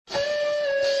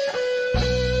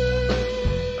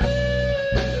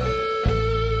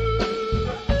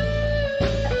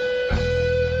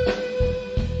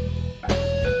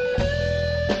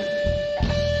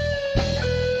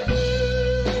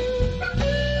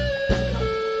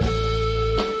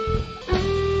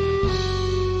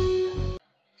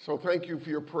So thank you for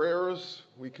your prayers.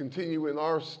 We continue in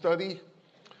our study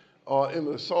in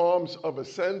the Psalms of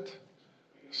Ascent,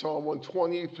 Psalm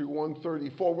 120 through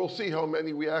 134. We'll see how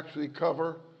many we actually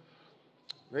cover.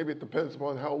 Maybe it depends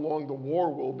upon how long the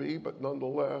war will be, but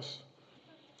nonetheless.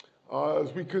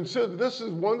 As we consider, this is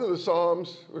one of the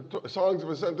Psalms, Songs of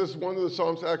Ascent, this is one of the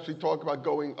Psalms that actually talk about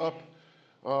going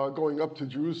up to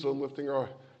Jerusalem, lifting our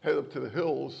head up to the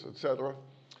hills, etc.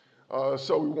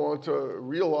 So we want to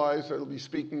realize that it'll be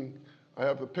speaking, I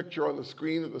have the picture on the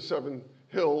screen of the 7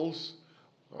 hills.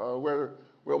 Where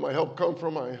will my help come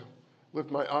from? I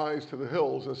lift my eyes to the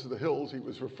hills. This is the hills he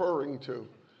was referring to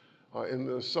in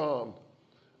this psalm.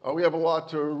 We have a lot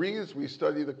to read as we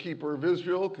study the keeper of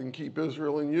Israel, can keep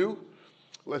Israel in you.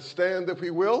 Let's stand if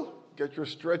we will. Get your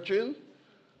stretch in.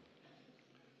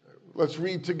 Let's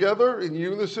read together in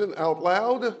unison out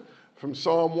loud from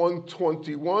Psalm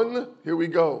 121. Here we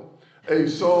go. A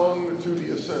song to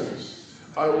the ascents.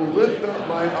 I will lift up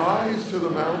my eyes to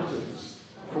the mountains.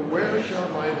 From where shall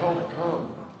my help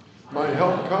come? My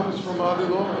help comes from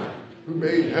Adonai, who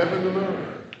made heaven and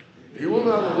earth. He will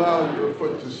not allow your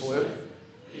foot to slip.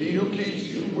 He who keeps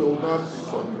you will not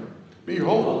slumber.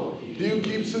 Behold, he who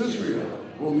keeps Israel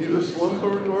will neither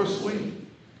slumber nor sleep.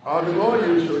 Adonai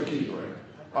is your keeper.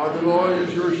 Adonai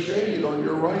is your shade on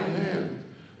your right hand.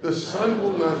 The sun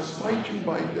will not smite you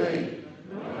by day.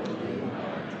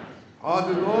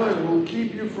 Adonai will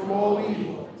keep you from all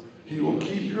evil. He will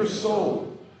keep your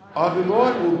soul.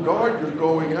 Adonai will guard your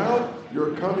going out,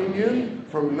 your coming in,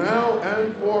 from now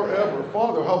and forever.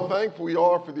 Father, how thankful we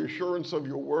are for the assurance of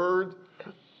your word,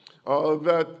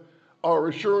 that our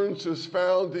assurance is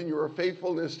found in your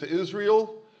faithfulness to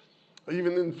Israel,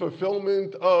 even in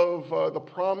fulfillment of the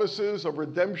promises of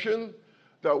redemption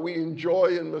that we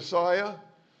enjoy in Messiah.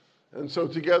 And so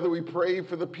together we pray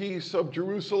for the peace of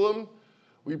Jerusalem.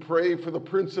 We pray for the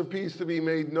Prince of Peace to be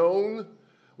made known.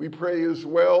 We pray as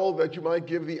well that you might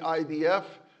give the IDF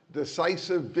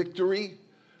decisive victory.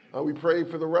 We pray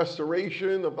for the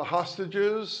restoration of the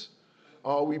hostages.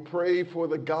 We pray for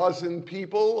the Gazan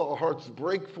people. Our hearts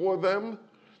break for them.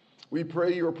 We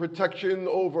pray your protection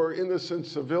over innocent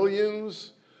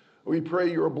civilians. We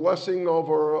pray your blessing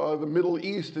over the Middle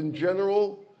East in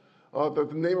general, that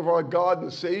the name of our God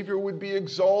and Savior would be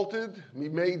exalted, be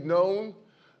made known,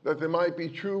 that there might be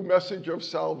true message of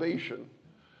salvation.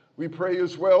 We pray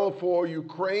as well for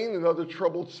Ukraine and other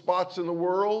troubled spots in the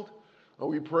world.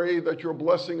 We pray that your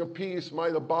blessing of peace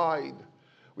might abide.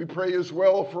 We pray as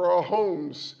well for our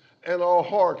homes and our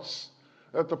hearts,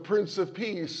 that the Prince of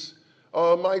Peace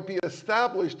might be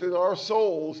established in our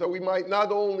souls, that we might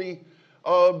not only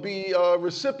be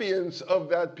recipients of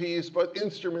that peace, but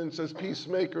instruments as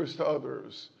peacemakers to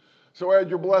others. So add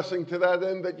your blessing to that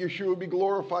end, that Yeshua be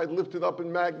glorified, lifted up,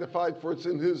 and magnified, for it's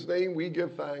in his name we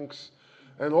give thanks.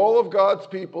 And all of God's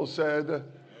people said,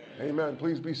 amen.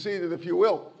 Please be seated if you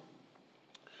will.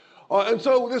 And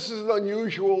so this is an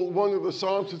unusual one of the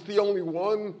Psalms. It's the only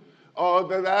one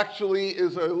that actually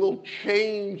is a little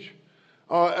change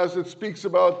as it speaks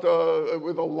about,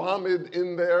 with a lamed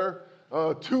in there,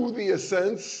 to the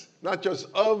ascents, not just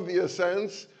of the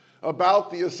ascents, about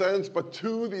the ascents, but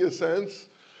to the ascents.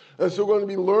 And so we're going to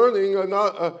be learning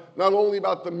not only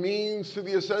about the means to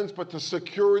the ascents, but the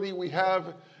security we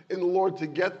have in the Lord to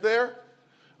get there.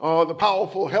 The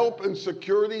powerful help and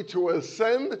security to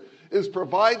ascend is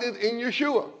provided in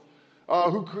Yeshua,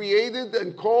 who created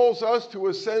and calls us to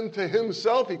ascend to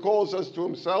himself. He calls us to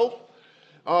himself.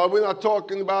 We're not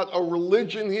talking about a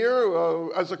religion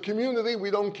here. As a community, we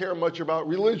don't care much about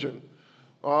religion.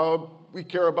 We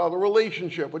care about a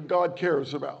relationship, what God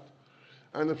cares about.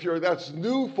 And if that's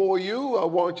new for you, I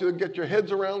want you to get your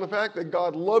heads around the fact that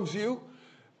God loves you,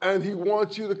 and he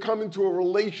wants you to come into a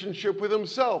relationship with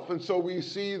himself. And so we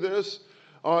see this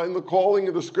in the calling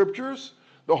of the scriptures.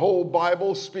 The whole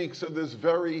Bible speaks of this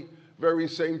very, very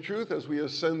same truth as we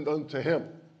ascend unto him.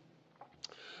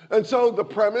 And so the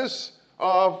premise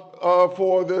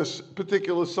for this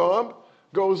particular psalm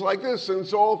goes like this.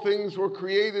 Since all things were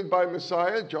created by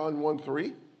Messiah, John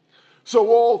 1:3.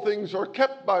 So all things are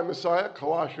kept by Messiah,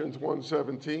 Colossians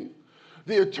 1:17.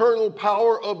 The eternal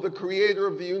power of the creator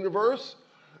of the universe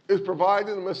is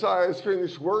provided in Messiah's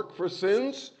finished work for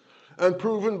sins and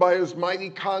proven by his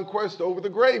mighty conquest over the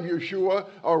grave. Yeshua,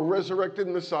 our resurrected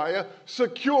Messiah,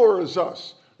 secures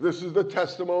us. This is the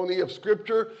testimony of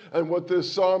Scripture and what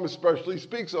this psalm especially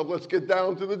speaks of. Let's get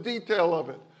down to the detail of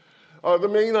it. The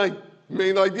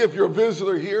main idea, if you're a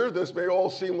visitor here, this may all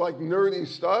seem like nerdy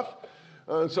stuff.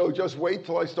 So just wait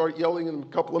till I start yelling in a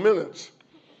couple of minutes.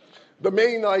 The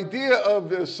main idea of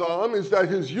this psalm is that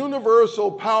his universal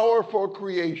power for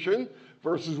creation,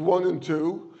 verses 1 and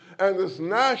 2, And this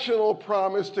national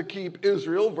promise to keep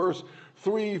Israel, verse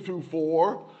 3 through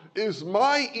 4, is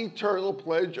my eternal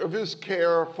pledge of his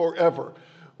care forever.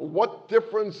 What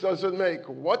difference does it make?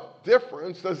 What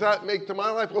difference does that make to my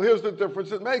life? Well, here's the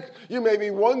difference it makes. You may be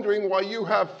wondering why you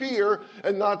have fear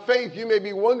and not faith. You may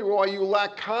be wondering why you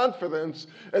lack confidence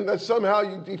and that somehow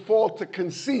you default to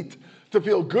conceit, to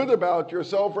feel good about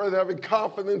yourself rather than having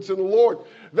confidence in the Lord.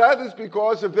 That is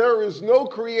because if there is no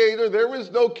creator, there is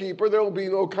no keeper, there will be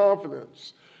no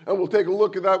confidence. And we'll take a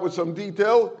look at that with some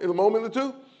detail in a moment or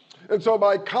two. And so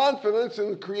my confidence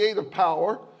in the creative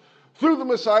power through the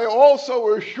Messiah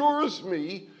also assures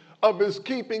me of his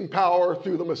keeping power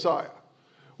through the Messiah.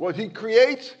 What he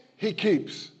creates, he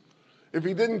keeps. If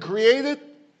he didn't create it,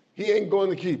 he ain't going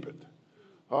to keep it.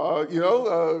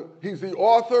 He's the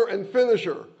author and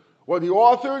finisher. What he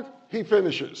authored, he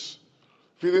finishes.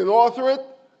 If he didn't author it,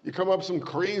 you come up with some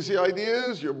crazy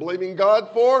ideas you're blaming God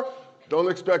for, don't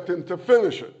expect him to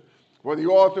finish it. What he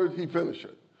authored, he finished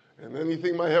it. And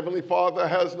anything my Heavenly Father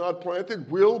has not planted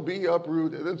will be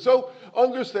uprooted. And so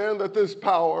understand that this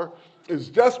power is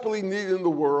desperately needed in the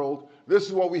world. This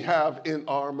is what we have in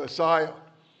our Messiah.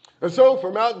 And so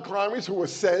for mountain climbers who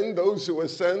ascend, those who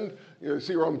ascend, you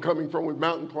see where I'm coming from with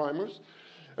mountain climbers.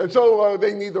 And so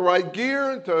they need the right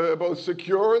gear to both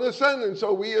secure and ascend. And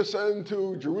so we ascend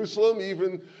to Jerusalem,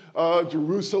 even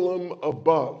Jerusalem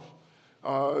above,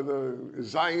 the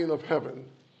Zion of heaven.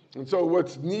 And so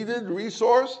what's needed,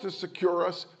 resource to secure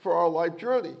us for our life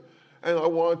journey. And I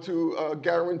want to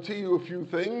guarantee you a few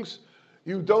things.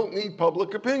 You don't need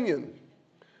public opinion.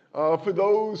 For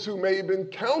those who may have been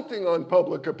counting on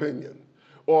public opinion,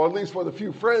 or at least with a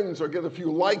few friends, or get a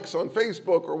few likes on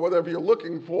Facebook, or whatever you're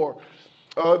looking for,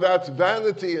 that's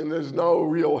vanity and there's no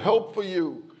real help for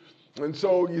you. And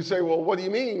so you say, well, what do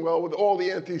you mean? Well, with all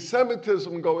the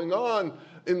anti-Semitism going on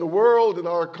in the world, in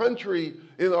our country,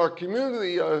 in our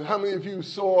community, how many of you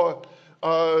saw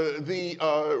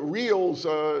the reels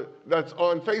that's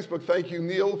on Facebook? Thank you,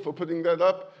 Neil, for putting that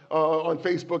up on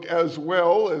Facebook as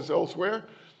well as elsewhere.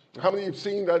 How many have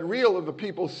seen that reel of the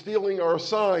people stealing our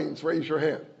signs? Raise your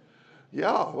hand.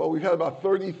 Yeah, well, we've had about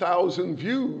 30,000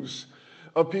 views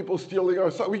of people stealing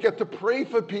our signs. We get to pray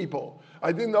for people.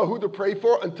 I didn't know who to pray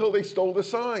for until they stole the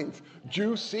signs.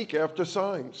 Jews seek after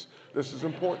signs. This is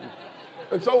important.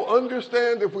 And so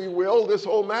understand, if we will, this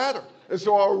whole matter. And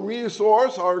so our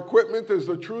resource, our equipment is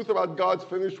the truth about God's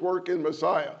finished work in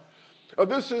Messiah.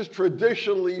 This is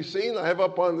traditionally seen, I have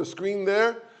up on the screen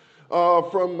there,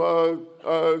 from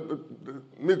the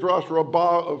Midrash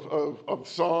Rabbah of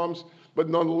Psalms, but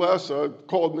nonetheless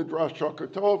called Midrash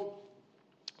Shakatov.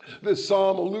 This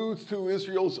psalm alludes to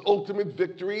Israel's ultimate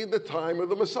victory in the time of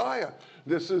the Messiah.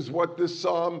 This is what this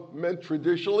psalm meant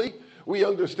traditionally. We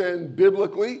understand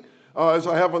biblically, as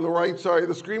I have on the right side of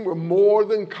the screen, we're more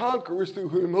than conquerors through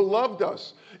him who loved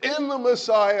us. In the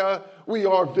Messiah, we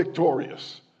are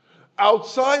victorious.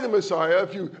 Outside the Messiah,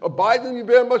 if you abide in him, you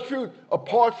bear much fruit.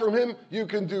 Apart from him, you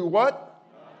can do what?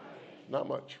 Not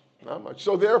much. Not much.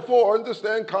 So therefore,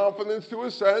 understand, confidence to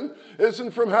ascend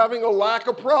isn't from having a lack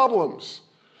of problems,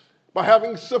 by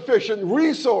having sufficient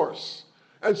resource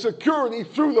and security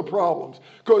through the problems.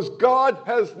 Because God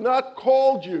has not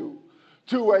called you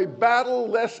to a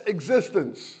battle-less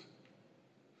existence,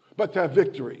 but to have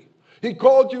victory. He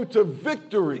called you to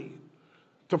victory,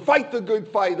 to fight the good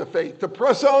fight of faith, to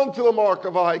press on to the mark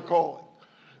of a high calling.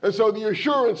 And so the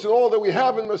assurance and all that we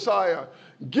have in Messiah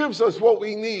gives us what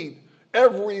we need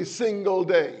every single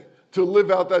day to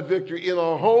live out that victory in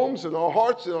our homes, in our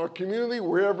hearts, in our community,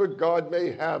 wherever God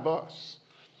may have us.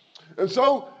 And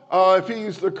so, if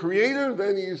he's the creator,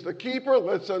 then he's the keeper.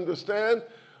 Let's understand.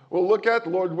 We'll look at,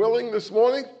 Lord willing, this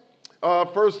morning.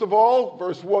 First of all,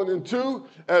 verse 1 and 2,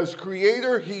 as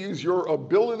creator, he's your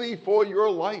ability for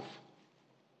your life.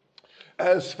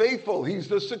 As faithful, he's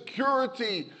the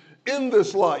security in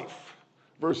this life.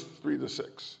 Verse 3 to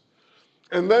 6.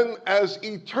 And then as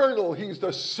eternal, he's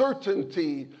the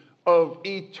certainty of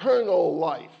eternal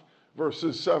life.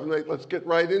 Verses 7 and 8. Let's get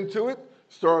right into it.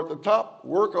 Start at the top,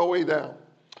 work our way down.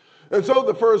 And so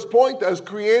the first point, as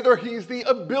creator, he's the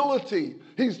ability.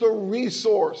 He's the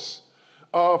resource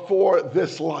for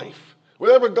this life.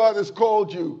 Whatever God has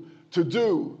called you to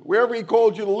do, wherever he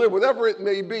called you to live, whatever it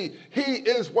may be, he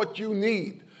is what you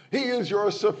need. He is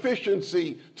your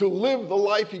sufficiency to live the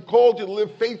life he called you to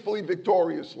live faithfully,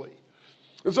 victoriously.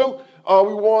 And so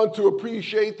we want to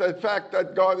appreciate that fact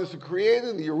that God is the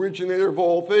creator, the originator of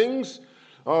all things.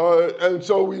 And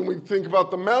so when we think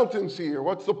about the mountains here,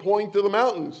 what's the point of the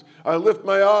mountains? I lift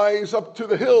my eyes up to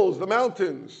the hills, the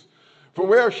mountains. From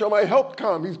where shall my help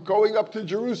come? He's going up to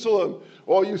Jerusalem.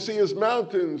 All you see is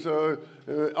mountains,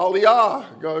 aliyah,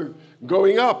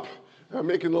 going up.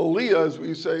 Making aliyah, as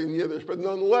we say in Yiddish, but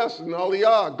nonetheless, an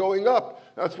aliyah, going up.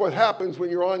 That's what happens when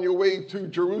you're on your way to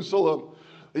Jerusalem.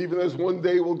 Even as one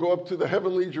day we'll go up to the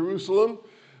heavenly Jerusalem.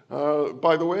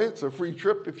 By the way, it's a free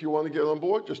trip if you want to get on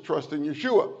board. Just trust in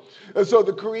Yeshua. And so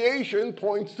the creation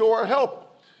points to our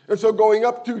help. And so going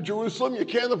up to Jerusalem, you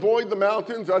can't avoid the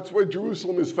mountains. That's where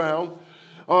Jerusalem is found.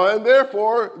 And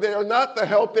therefore, they are not the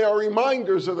help. They are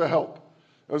reminders of the help.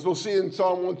 As we'll see in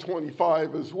Psalm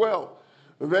 125 as well.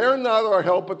 They're not our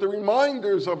help, but the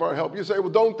reminders of our help. You say, well,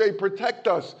 don't they protect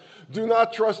us? Do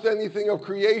not trust anything of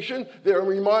creation. They are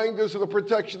reminders of the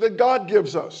protection that God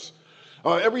gives us.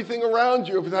 Everything around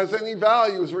you, if it has any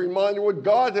value, is a reminder of what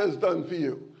God has done for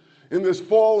you. In this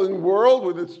fallen world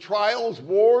with its trials,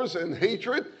 wars, and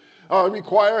hatred,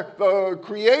 require the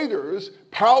Creator's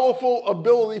powerful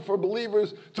ability for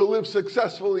believers to live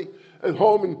successfully at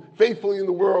home and faithfully in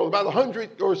the world. About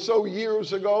 100 or so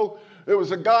years ago, there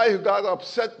was a guy who got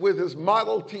upset with his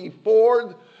Model T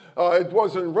Ford. It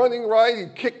wasn't running right. He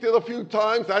kicked it a few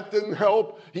times. That didn't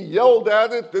help. He yelled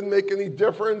at it. Didn't make any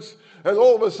difference. And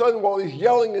all of a sudden, while he's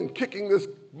yelling and kicking this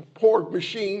poor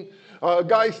machine, a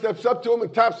guy steps up to him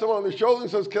and taps him on the shoulder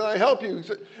and says, "Can I help you?"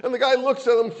 And the guy looks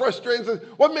at him frustrated and says,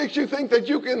 "What makes you think that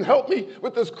you can help me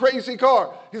with this crazy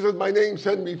car?" He says, "My name's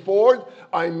Henry Ford.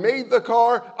 I made the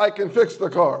car. I can fix the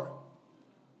car."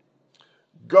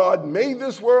 God made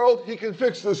this world. He can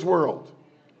fix this world.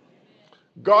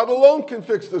 God alone can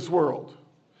fix this world.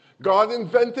 God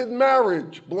invented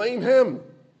marriage. Blame him.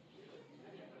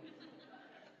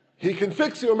 He can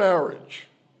fix your marriage.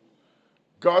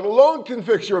 God alone can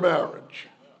fix your marriage.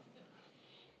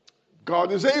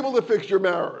 God is able to fix your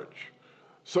marriage.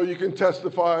 So you can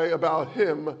testify about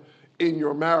him in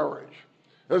your marriage.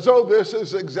 And so this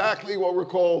is exactly what we're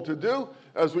called to do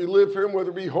as we live for him,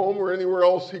 whether it be home or anywhere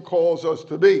else he calls us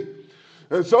to be.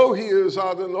 And so he is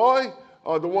Adonai,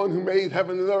 the one who made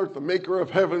heaven and earth, the maker of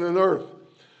heaven and earth.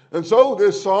 And so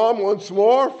this psalm, once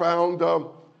more, found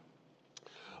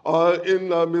in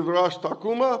Midrash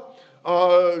Takuma,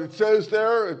 it says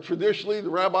there, traditionally the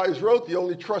rabbis wrote, the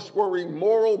only trustworthy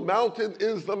moral mountain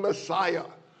is the Messiah,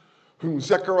 whom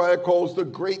Zechariah calls the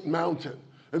great mountain.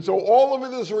 And so all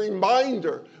of it is a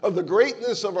reminder of the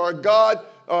greatness of our God.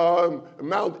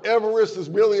 Mount Everest is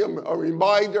merely a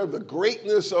reminder of the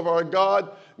greatness of our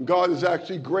God. God is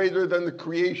actually greater than the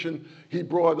creation he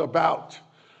brought about.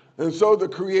 And so the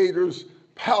Creator's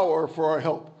power for our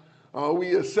help.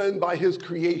 We ascend by his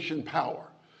creation power.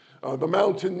 The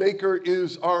mountain maker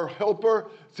is our helper.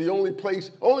 It's the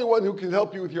only one who can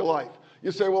help you with your life.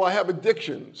 You say, well, I have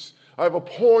addictions. I have a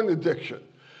porn addiction.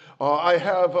 I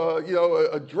have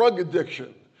a drug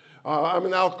addiction. I'm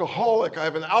an alcoholic. I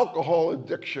have an alcohol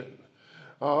addiction.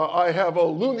 I have a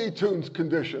Looney Tunes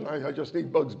condition. I just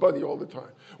need Bugs Bunny all the time.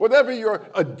 Whatever your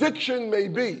addiction may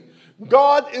be,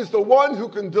 God is the one who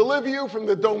can deliver you from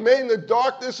the domain of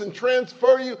darkness and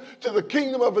transfer you to the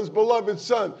kingdom of his beloved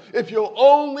Son. If you'll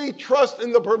only trust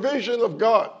in the provision of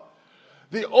God.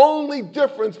 The only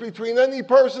difference between any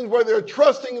person, whether they're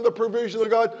trusting in the provision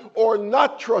of God or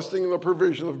not trusting in the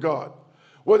provision of God.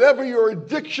 Whatever your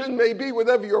addiction may be,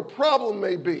 whatever your problem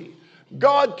may be,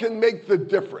 God can make the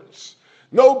difference.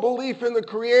 No belief in the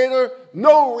Creator,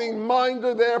 no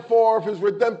reminder, therefore, of his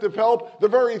redemptive help. The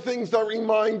very things that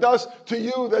remind us, to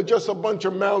you, they're just a bunch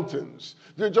of mountains.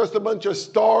 They're just a bunch of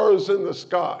stars in the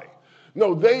sky.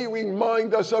 No, they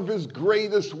remind us of his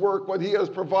greatest work, what he has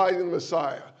provided in the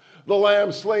Messiah, the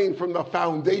Lamb slain from the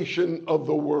foundation of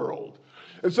the world.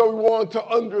 And so we want to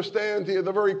understand here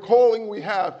the very calling we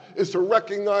have is to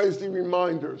recognize the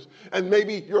reminders. And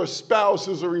maybe your spouse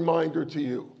is a reminder to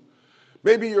you.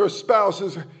 Maybe your spouse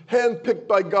is handpicked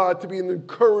by God to be an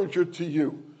encourager to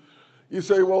you. You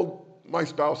say, well, my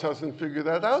spouse hasn't figured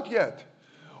that out yet.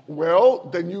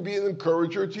 Well, then you be an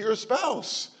encourager to your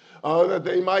spouse, that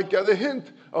they might get a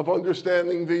hint of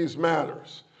understanding these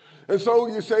matters. And so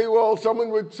you say, well,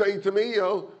 someone would say to me,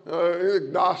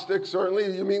 agnostic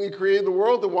certainly, you mean he created the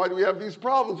world, then why do we have these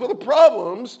problems? Well, the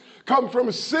problems come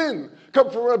from sin,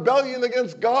 come from rebellion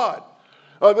against God.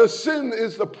 The sin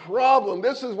is the problem.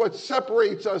 This is what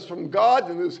separates us from God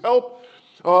and his help.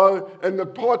 And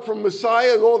apart from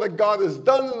Messiah and all that God has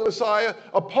done in the Messiah,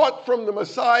 apart from the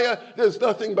Messiah, there's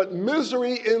nothing but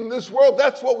misery in this world.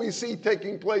 That's what we see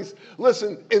taking place,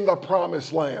 listen, in the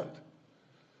promised land.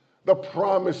 The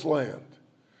promised land.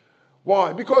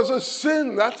 Why? Because of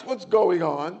sin. That's what's going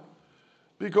on.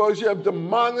 Because you have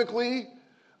demonically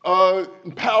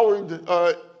empowered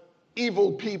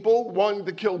evil people wanting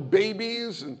to kill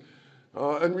babies and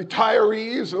and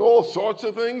retirees and all sorts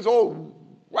of things, all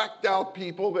whacked out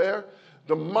people there,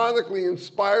 demonically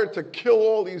inspired to kill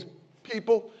all these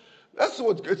people.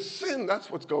 It's sin, that's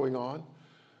what's going on.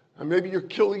 And maybe you're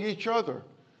killing each other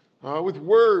with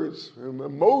words, and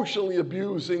emotionally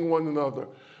abusing one another,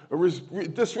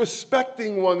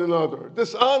 disrespecting one another,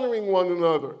 dishonoring one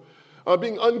another,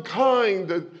 being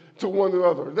unkind to one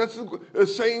another. That's the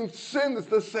same sin. It's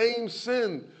the same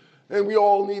sin. And we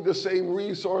all need the same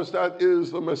resource, that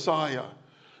is the Messiah.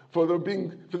 For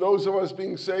those of us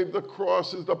being saved, the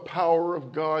cross is the power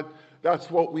of God. That's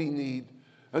what we need.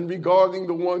 And regarding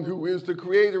the one who is the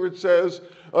creator, it says,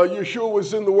 Yeshua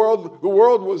was in the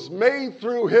world was made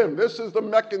through him. This is the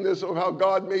mechanism of how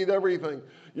God made everything.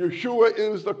 Yeshua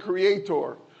is the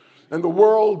creator, and the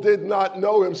world did not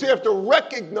know him. So you have to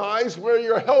recognize where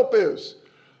your help is.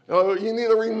 You need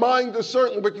a reminder,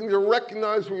 certainly, but you need to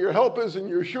recognize where your help is in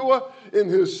Yeshua, in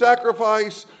his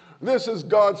sacrifice. This is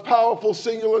God's powerful,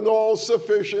 singular, and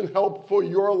all-sufficient help for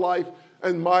your life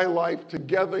and my life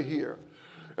together here.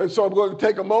 And so I'm going to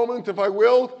take a moment, if I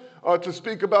will, to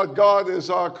speak about God as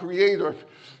our creator.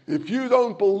 If you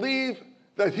don't believe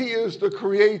that he is the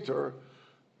creator,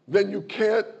 then you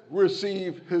can't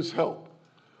receive his help.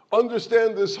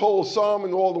 Understand this whole psalm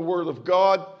and all the word of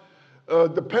God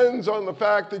depends on the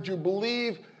fact that you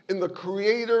believe in the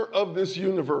creator of this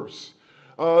universe,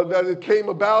 that it came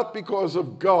about because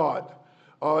of God.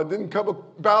 It didn't come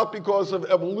about because of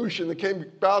evolution. It came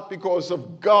about because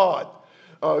of God.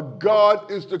 God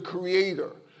is the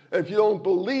creator. If you don't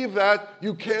believe that,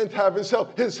 you can't have his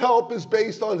help. His help is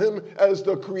based on him as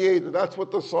the creator. That's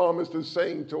what the psalmist is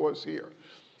saying to us here.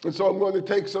 And so I'm going to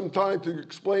take some time to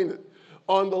explain it.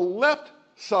 On the left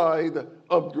side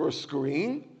of your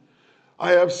screen,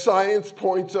 I have science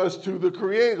points us to the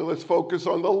creator. Let's focus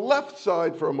on the left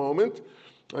side for a moment.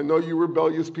 I know you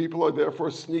rebellious people are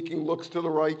therefore sneaking looks to the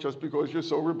right just because you're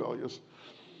so rebellious.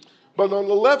 But on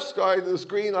the left side of the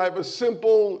screen, I have a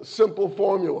simple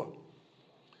formula.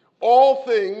 All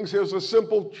things, here's a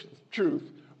simple truth,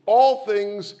 all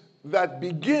things that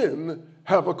begin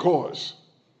have a cause.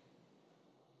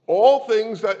 All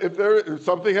things that, if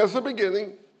something has a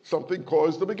beginning, something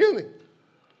caused the beginning.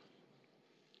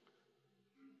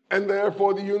 And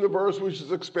therefore the universe, which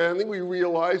is expanding, we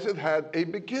realize it had a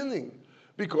beginning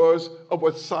because of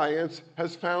what science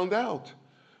has found out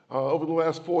over the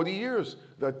last 40 years,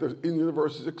 that the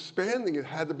universe is expanding. It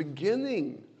had a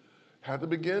beginning,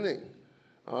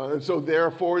 and so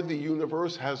therefore the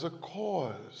universe has a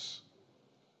cause.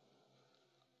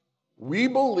 We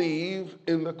believe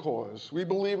in the cause. We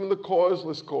believe in the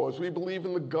causeless cause. We believe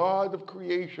in the God of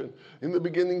creation. In the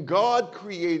beginning, God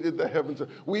created the heavens.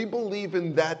 We believe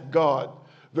in that God,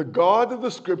 the God of the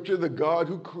scripture, the God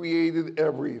who created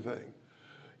everything.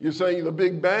 You're saying the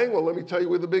Big Bang? Well, let me tell you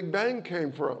where the Big Bang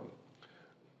came from.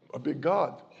 A big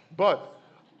God. But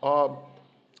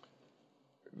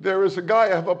there is a guy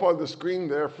I have up on the screen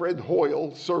there, Fred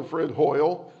Hoyle, Sir Fred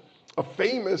Hoyle, a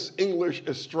famous English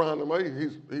astronomer.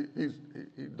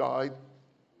 He died.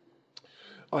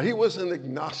 He was an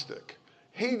agnostic,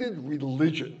 hated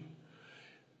religion.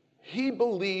 He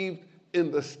believed in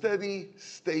the steady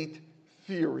state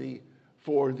theory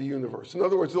for the universe. In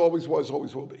other words, it always was,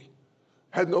 always will be.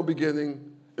 Had no beginning.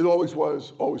 It always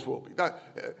was, always will be.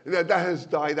 That has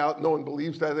died out. No one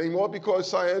believes that anymore because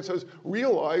science has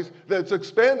realized that it's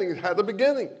expanding. It had a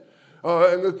beginning.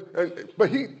 But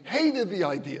he hated the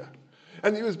idea.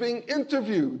 And he was being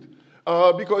interviewed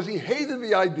because he hated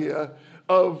the idea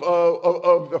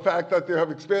of the fact that they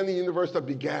have expanding universe that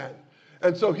began.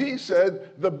 And so he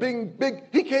said,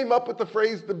 he came up with the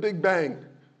phrase, the Big Bang.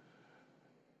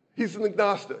 He's an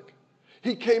agnostic.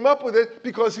 He came up with it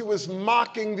because he was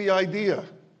mocking the idea.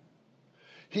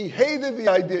 He hated the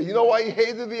idea. You know why he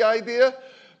hated the idea?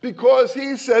 Because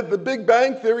he said the Big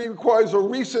Bang Theory requires a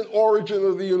recent origin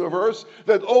of the universe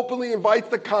that openly invites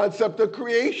the concept of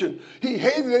creation. He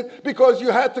hated it because you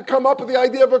had to come up with the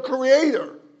idea of a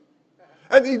creator.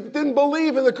 And he didn't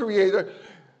believe in the creator.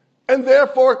 And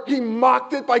therefore, he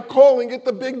mocked it by calling it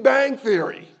the Big Bang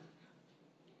Theory.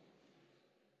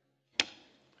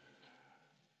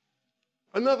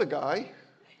 Another guy,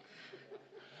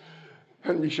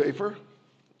 Henry Schaefer,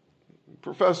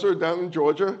 professor down in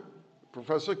Georgia,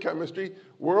 professor of chemistry,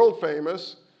 world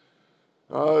famous,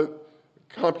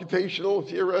 computational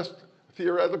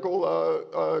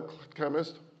theoretical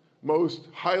chemist, most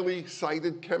highly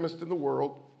cited chemist in the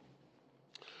world.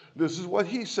 This is what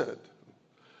he said.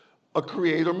 A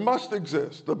creator must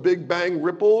exist. The Big Bang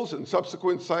ripples and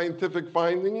subsequent scientific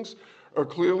findings are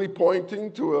clearly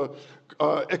pointing to a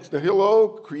ex nihilo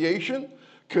creation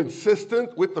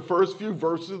consistent with the first few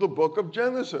verses of the book of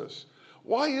Genesis.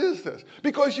 Why is this?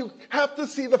 Because you have to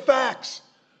see the facts.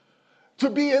 To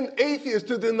be an atheist,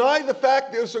 to deny the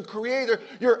fact there's a creator,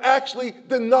 you're actually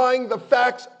denying the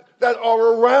facts that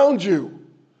are around you.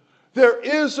 There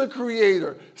is a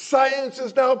creator. Science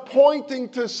is now pointing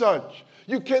to such.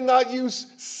 You cannot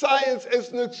use science as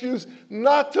an excuse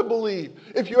not to believe.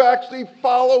 If you actually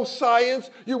follow science,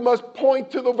 you must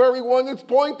point to the very one it's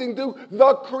pointing to,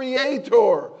 the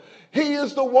creator. He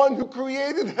is the one who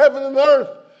created heaven and earth.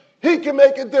 He can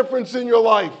make a difference in your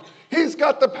life. He's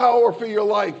got the power for your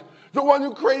life. The one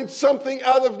who creates something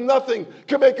out of nothing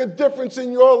can make a difference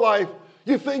in your life.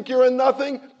 You think you're a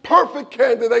nothing? Perfect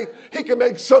candidate. He can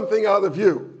make something out of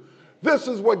you. This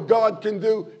is what God can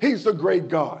do. He's the great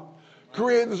God.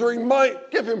 Creators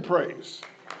give him praise.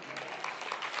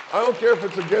 I don't care if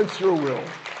it's against your will.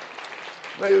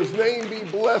 May his name be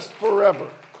blessed forever.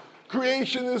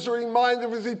 Creation is a reminder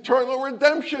of his eternal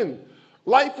redemption.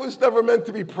 Life was never meant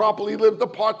to be properly lived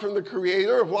apart from the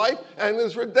creator of life, and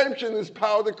his redemption, his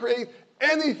power to create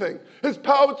anything. His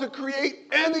power to create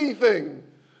anything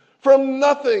from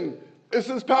nothing is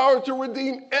his power to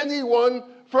redeem anyone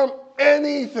from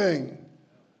anything.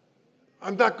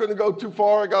 I'm not going to go too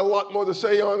far. I got a lot more to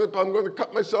say on it, but I'm going to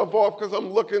cut myself off because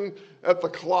I'm looking at the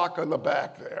clock on the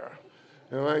back there.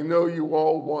 And I know you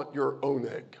all want your own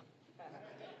egg.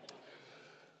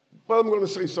 But I'm going to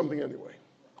say something anyway.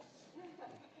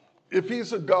 If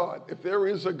he's a God, if there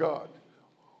is a God,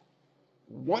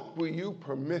 what will you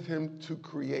permit him to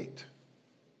create?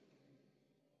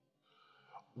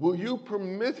 Will you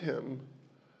permit him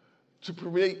to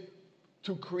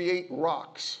create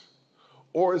rocks?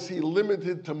 Or is he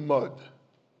limited to mud?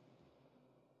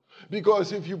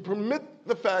 Because if you permit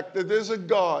the fact that there's a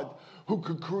God who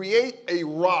could create a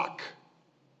rock,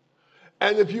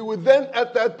 and if you were then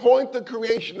at that point of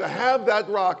creation to have that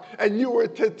rock and you were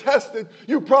to test it,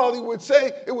 you probably would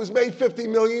say it was made 50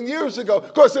 million years ago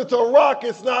because it's a rock,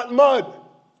 it's not mud.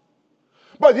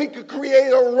 But he could create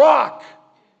a rock.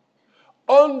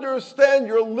 Understand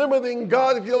you're limiting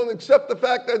God if you don't accept the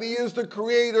fact that he is the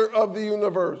creator of the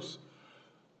universe.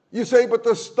 You say, but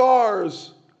the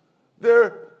stars,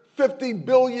 they're 50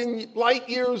 billion light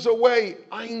years away.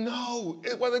 I know,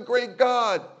 what a great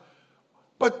God.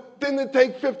 But didn't it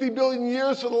take 50 billion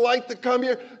years for the light to come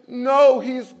here? No,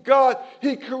 he's God.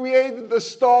 He created the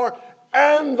star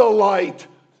and the light.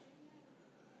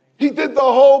 He did the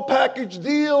whole package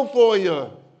deal for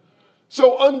you.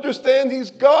 So understand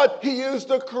he's God. He is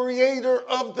the creator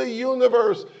of the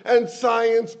universe. And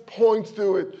science points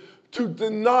to it. To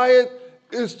deny it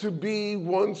is to be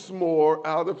once more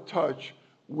out of touch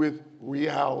with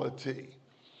reality.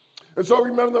 And so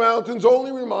remember, the mountains,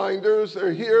 only reminders.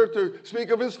 They're here to speak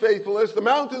of his faithfulness. The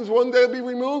mountains one day will be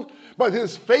removed, but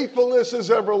his faithfulness is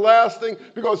everlasting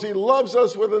because he loves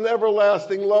us with an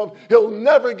everlasting love. He'll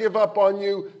never give up on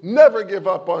you, never give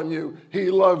up on you.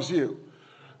 He loves you.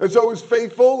 And so he's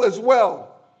faithful as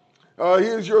well.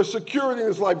 Here's your security in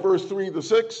his life, verse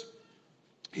 3-6.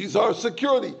 He's our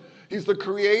security. He's the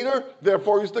creator,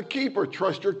 therefore he's the keeper.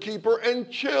 Trust your keeper and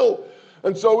chill.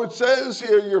 And so it says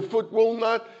here,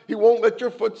 he won't let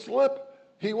your foot slip.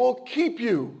 He will keep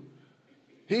you.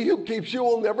 He who keeps you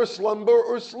will never slumber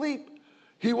or sleep.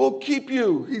 He will keep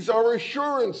you. He's our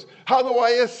assurance. How do I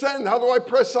ascend? How do I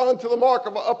press on to the mark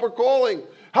of an upper calling?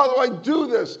 How do I do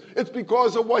this? It's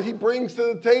because of what he brings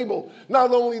to the table.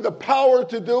 Not only the power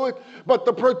to do it, but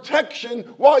the protection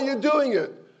while you're doing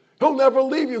it. He'll never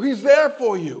leave you. He's there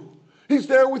for you. He's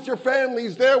there with your family.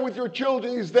 He's there with your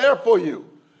children. He's there for you.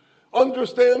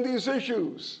 Understand these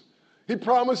issues. He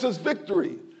promises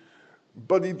victory,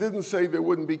 but he didn't say there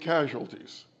wouldn't be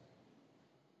casualties.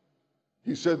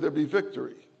 He said there'd be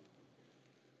victory.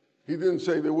 He didn't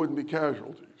say there wouldn't be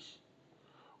casualties.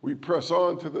 We press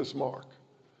on to this mark.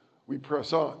 We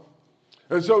press on.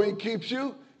 And so he keeps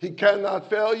you. He cannot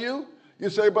fail you. You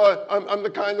say, but I'm the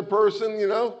kind of person,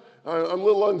 I'm a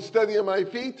little unsteady on my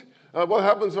feet. What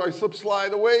happens if I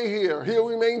slide away here? He'll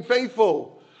remain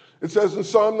faithful. It says in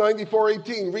Psalm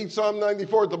 94:18, read Psalm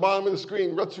 94 at the bottom of the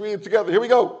screen. Let's read it together. Here we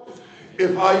go.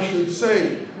 If I should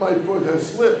say my foot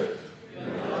has slipped,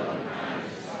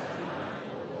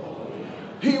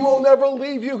 he will never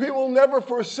leave you. He will never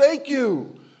forsake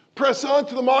you. Press on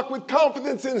to the mark with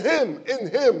confidence in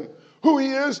him, who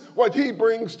he is, what he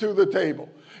brings to the table.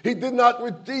 He did not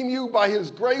redeem you by his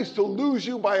grace to lose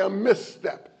you by a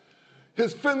misstep.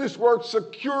 His finished work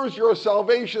secures your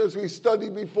salvation, as we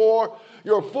studied before.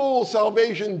 Your full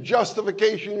salvation,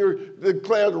 justification, you're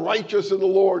declared righteous in the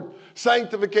Lord.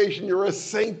 Sanctification, you're a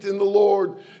saint in the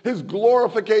Lord. His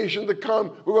glorification to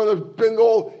come, we're going to spend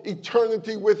all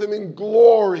eternity with him in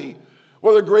glory.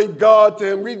 What a great God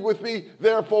to him. Read with me,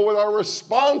 therefore, what our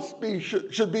response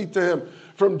should be to him.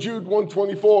 From Jude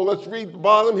 1:24. Let's read the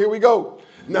bottom. Here we go.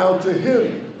 Now to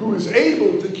him who is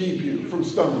able to keep you from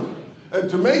stumbling and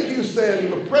to make you stand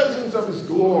in the presence of his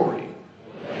glory.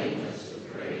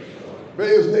 May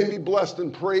his name be blessed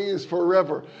and praised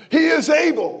forever. He is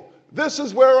able. This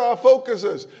is where our focus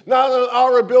is. Not on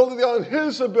our ability, on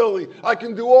his ability. I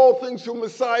can do all things through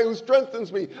Messiah who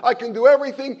strengthens me. I can do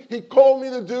everything he called me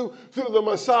to do through the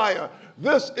Messiah.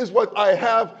 This is what I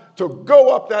have to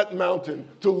go up that mountain,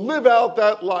 to live out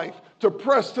that life, to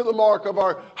press to the mark of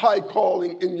our high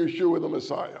calling in Yeshua the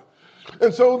Messiah.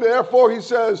 And so therefore he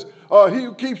says, he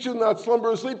who keeps you not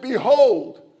slumber or sleep,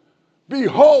 behold,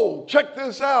 check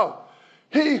this out.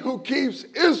 He who keeps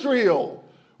Israel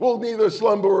will neither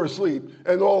slumber or sleep.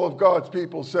 And all of God's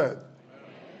people said,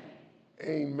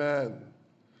 Amen.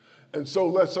 And so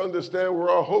let's understand where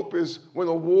our hope is when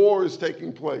a war is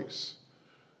taking place.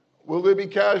 Will there be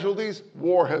casualties?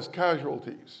 War has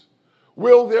casualties.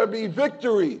 Will there be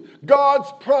victory?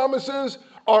 God's promises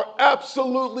are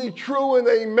absolutely true and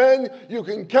amen. You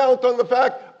can count on the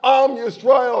fact, Am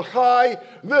Yisrael Chai.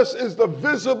 This is the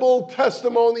visible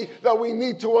testimony that we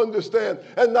need to understand.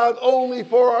 And not only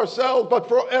for ourselves, but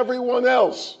for everyone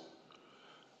else.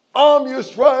 Am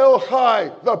Yisrael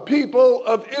Chai. The people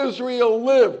of Israel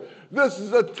live. This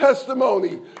is a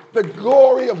testimony, the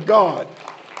glory of God.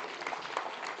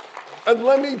 And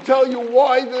let me tell you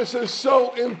why this is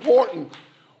so important.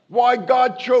 Why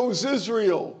God chose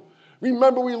Israel.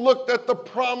 Remember, we looked at the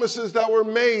promises that were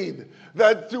made,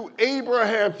 that through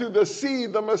Abraham, through the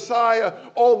seed, the Messiah,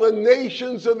 all the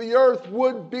nations of the earth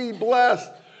would be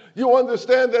blessed. You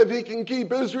understand that if he can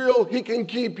keep Israel, he can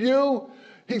keep you.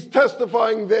 He's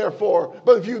testifying therefore.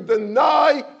 But if you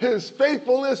deny his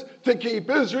faithfulness to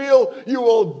keep Israel, you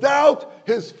will doubt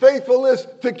his faithfulness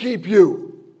to keep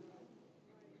you.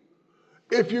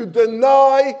 If you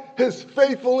deny his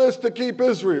faithfulness to keep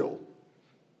Israel,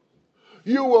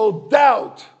 you will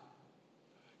doubt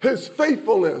his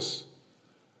faithfulness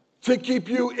to keep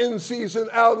you in season,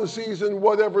 out of season,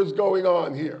 whatever's going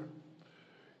on here.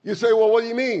 You say, well, what do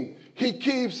you mean? He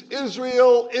keeps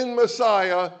Israel in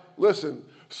Messiah, listen,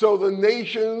 so the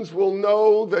nations will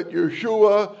know that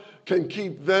Yeshua can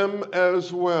keep them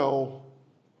as well.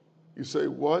 You say,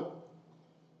 what?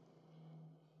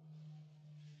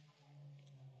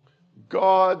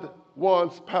 God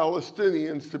wants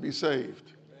Palestinians to be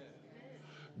saved.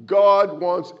 God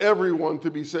wants everyone to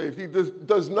be saved. He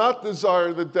does not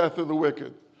desire the death of the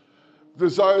wicked.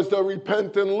 Desires them to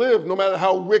repent and live. No matter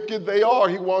how wicked they are,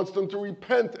 he wants them to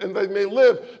repent and they may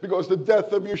live, because the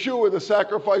death of Yeshua, the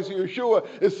sacrifice of Yeshua,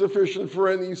 is sufficient for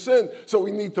any sin. So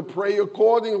we need to pray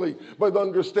accordingly, but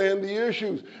understand the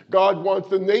issues. God wants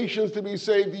the nations to be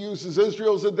saved. He uses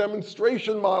Israel as a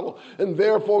demonstration model, and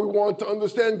therefore we want to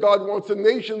understand God wants the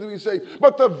nation to be saved.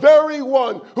 But the very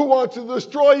one who wants to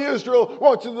destroy Israel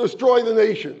wants to destroy the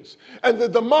nations. And the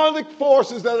demonic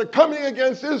forces that are coming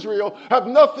against Israel have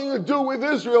nothing to do with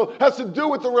Israel, has to do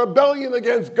with the rebellion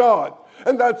against God.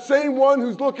 And that same one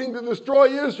who's looking to destroy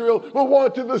Israel will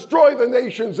want to destroy the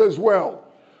nations as well.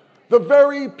 The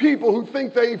very people who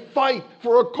think they fight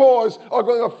for a cause are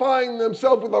going to find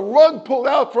themselves with a rug pulled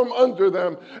out from under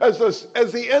them as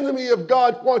the enemy of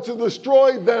God wants to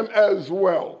destroy them as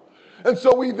well. And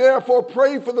so we therefore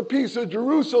pray for the peace of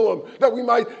Jerusalem, that we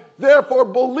might therefore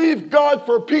believe God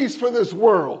for peace for this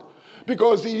world.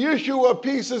 Because the issue of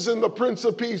peace is in the Prince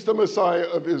of Peace, the Messiah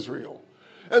of Israel.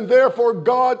 And therefore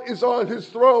God is on his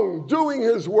throne doing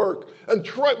his work. And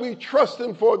we trust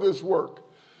him for this work.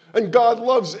 And God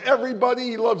loves everybody.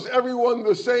 He loves everyone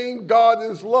the same. God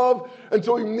is love. And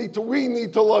so we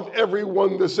need to love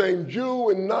everyone the same,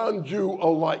 Jew and non-Jew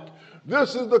alike.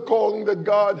 This is the calling that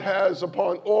God has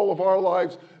upon all of our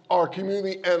lives, our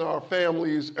community, and our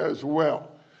families as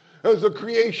well. As a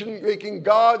creation-making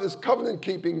God, as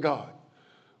covenant-keeping God,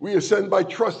 we ascend by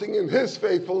trusting in his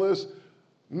faithfulness,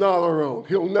 not our own.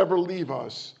 He'll never leave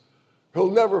us. He'll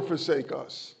never forsake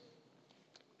us.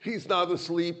 He's not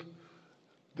asleep.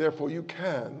 Therefore, you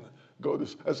can go to,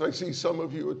 as I see some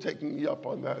of you are taking me up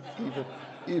on that,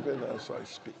 even as I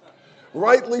speak.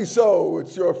 Rightly so.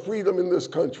 It's your freedom in this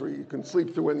country. You can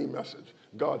sleep through any message.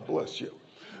 God bless you.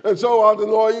 And so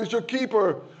Adonai is your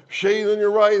keeper. Shade on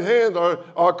your right hand.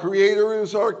 Our creator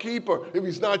is our keeper. If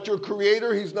he's not your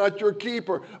creator, he's not your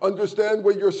keeper. Understand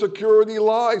where your security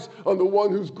lies, on the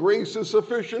one whose grace is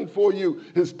sufficient for you.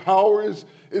 His power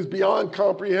is beyond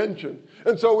comprehension.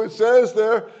 And so it says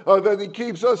there that he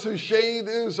keeps us. His shade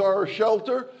is our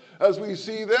shelter. as we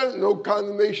see there, no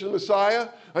condemnation Messiah.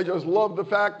 I just love the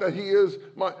fact that he is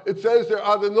it says there,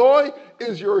 Adonai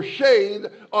is your shade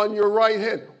on your right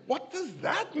hand. What does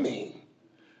that mean?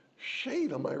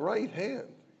 Shade on my right hand.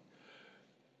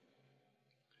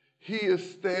 He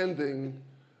is standing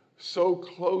so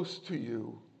close to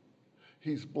you,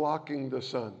 he's blocking the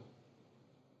sun.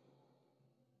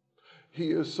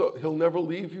 He'll never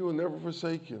leave you and never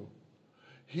forsake you.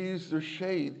 He's the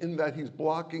shade in that he's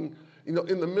blocking, in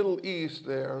the Middle East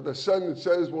there, the sun, it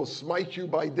says, will smite you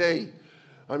by day.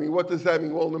 I mean, what does that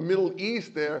mean? Well, in the Middle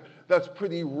East there, that's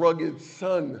pretty rugged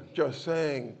sun, just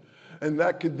saying. And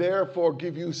that could therefore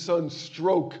give you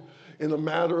sunstroke in a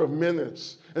matter of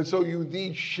minutes. And so you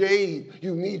need shade,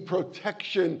 you need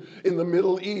protection in the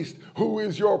Middle East. Who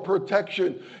is your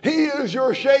protection? He is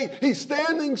your shade. He's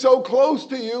standing so close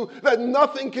to you that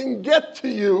nothing can get to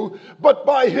you but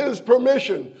by his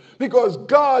permission. Because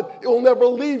God will never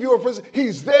leave you or forsake.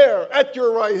 He's there at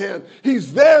your right hand.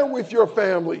 He's there with your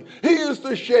family. He is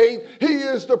the shade. He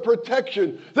is the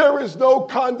protection. There is no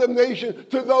condemnation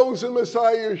to those in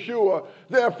Messiah Yeshua.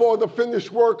 Therefore, the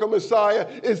finished work of Messiah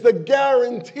is the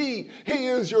guarantee. He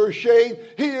is your shade.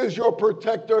 He is your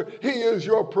protector. He is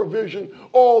your provision,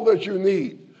 all that you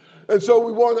need. And so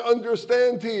we want to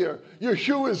understand here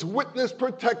Yeshua's witness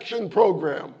protection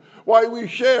program, why we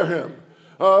share him.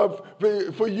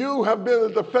 For you have been a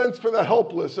defense for the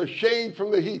helpless, a shade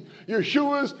from the heat.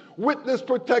 Yeshua's witness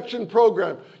protection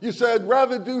program. You said,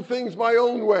 rather do things my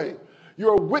own way.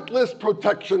 Your witness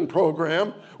protection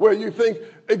program, where you think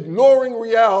ignoring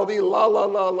reality, la, la,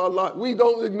 la, la, la. We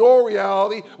don't ignore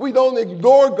reality. We don't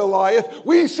ignore Goliath.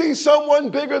 We see someone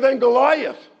bigger than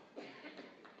Goliath.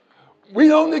 We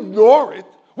don't ignore it.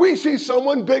 We see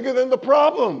someone bigger than the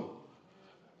problem.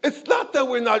 It's not that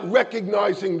we're not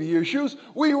recognizing the issues.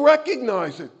 We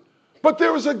recognize it. But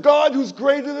there is a God who's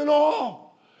greater than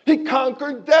all. He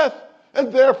conquered death,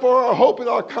 and therefore our hope and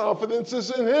our confidence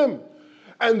is in him.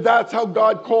 And that's how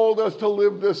God called us to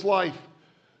live this life.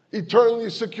 Eternally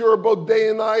secure both day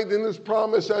and night in his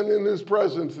promise and in his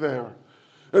presence there.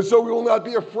 And so we will not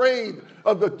be afraid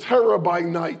of the terror by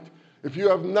night. If you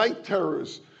have night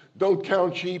terrors, don't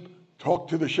count sheep, talk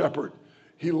to the shepherd.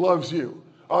 He loves you.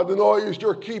 Adonai is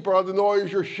your keeper. Adonai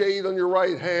is your shade on your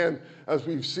right hand, as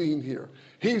we've seen here.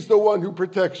 He's the one who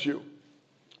protects you.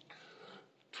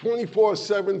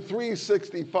 24/7,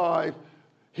 365.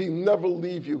 He never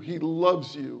leaves you. He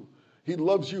loves you. He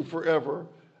loves you forever.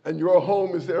 And your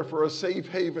home is there for a safe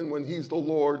haven when he's the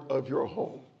Lord of your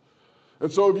home. And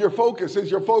so if your focus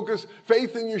is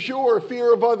faith in Yeshua or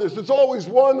fear of others, it's always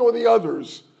one or the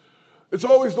others. It's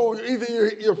always either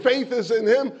your faith is in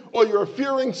him or you're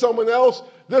fearing someone else.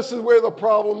 This is where the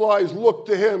problem lies. Look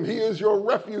to him. He is your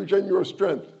refuge and your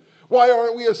strength. Why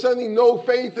aren't we ascending no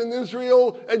faith in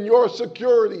Israel and your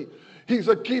security? He's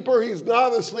a keeper. He's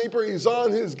not a sleeper. He's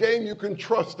on his game. You can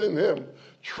trust in him.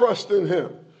 Trust in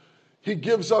him. He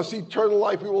gives us eternal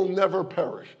life. We will never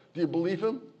perish. Do you believe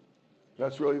him?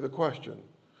 That's really the question.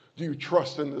 Do you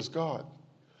trust in this God?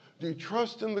 Do you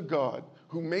trust in the God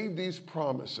who made these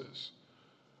promises?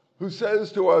 Who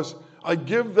says to us, I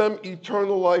give them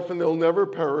eternal life and they'll never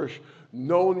perish.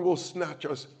 No one will snatch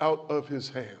us out of his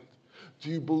hand.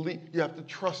 Do you believe? You have to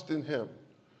trust in him.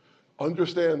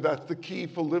 Understand that's the key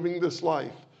for living this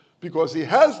life, because he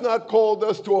has not called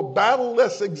us to a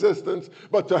battle-less existence,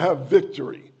 but to have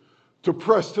victory, to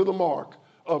press to the mark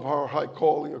of our high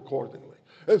calling accordingly.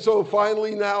 And so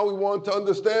finally now we want to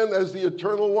understand as the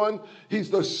eternal one,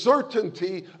 he's the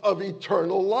certainty of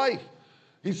eternal life.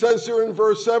 He says here in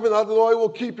verse 7, Adonai will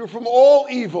keep you from all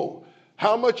evil.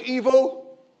 How much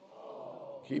evil?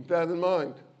 Keep that in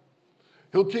mind.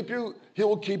 He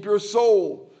will keep your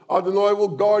soul. Adonai will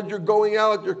guard your going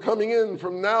out, your coming in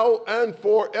from now and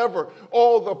forever.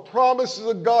 All the promises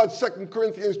of God, 2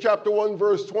 Corinthians chapter 1,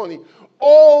 verse 20.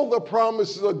 All the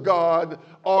promises of God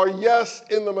are yes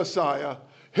in the Messiah.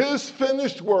 His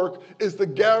finished work is the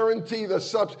guarantee,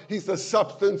 he's the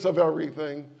substance of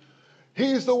everything.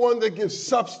 He's the one that gives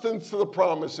substance to the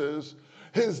promises.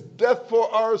 His death for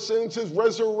our sins, his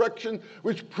resurrection,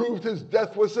 which proved his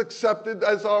death was accepted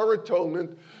as our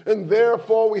atonement. And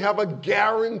therefore we have a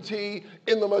guarantee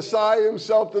in the Messiah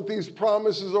himself that these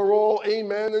promises are all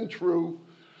amen and true.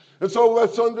 And so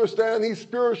let's understand he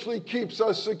spiritually keeps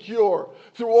us secure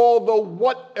through all the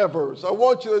whatevers. I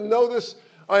want you to notice,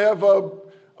 I have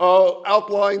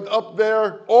outlined up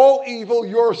there, all evil,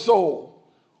 your soul.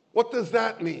 What does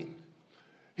that mean?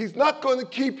 He's not going to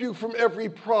keep you from every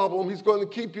problem. He's going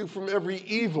to keep you from every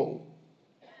evil.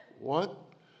 What?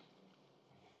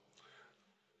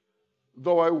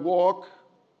 Though I walk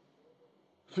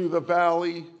through the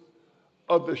valley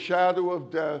of the shadow of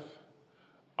death,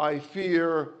 I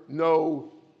fear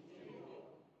no.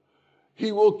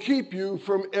 He will keep you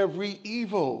from every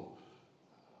evil.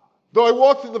 Though I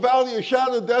walk through the valley of the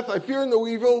shadow of death, I fear no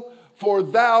evil, for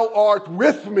thou art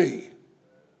with me.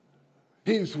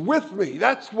 He's with me.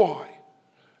 That's why.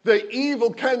 The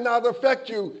evil cannot affect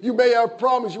you. You may have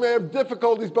problems, you may have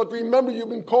difficulties, but remember, you've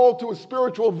been called to a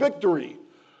spiritual victory,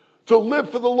 to live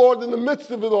for the Lord in the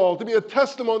midst of it all, to be a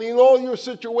testimony in all your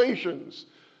situations.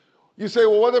 You say,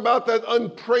 well, what about that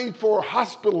unprayed for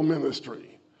hospital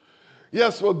ministry?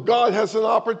 Yes, well, God has an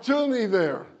opportunity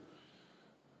there.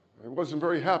 I wasn't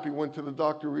very happy, went to the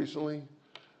doctor recently.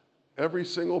 Every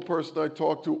single person I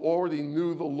talked to already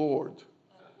knew the Lord.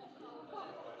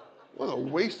 What a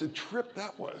wasted trip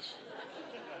that was.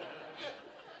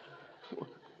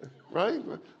 Right?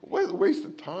 What a waste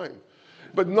of time.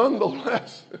 But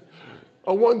nonetheless,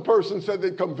 one person said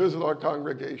they'd come visit our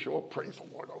congregation. Well, praise the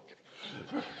Lord,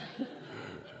 okay.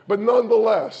 But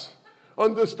nonetheless,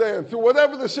 understand, through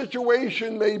whatever the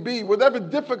situation may be, whatever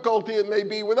difficulty it may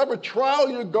be, whatever trial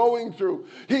you're going through,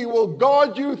 he will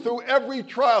guard you through every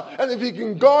trial. And if he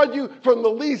can guard you from the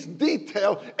least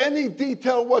detail, any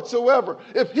detail whatsoever,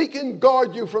 if he can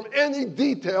guard you from any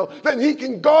detail, then he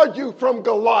can guard you from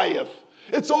Goliath.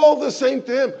 It's all the same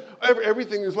to him.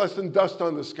 Everything is less than dust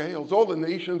on the scales. All the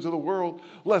nations of the world,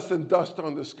 less than dust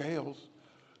on the scales.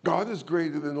 God is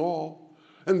greater than all.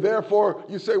 And therefore,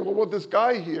 you say, well, this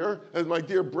guy here, and my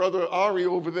dear brother Ari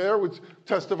over there would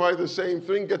testify the same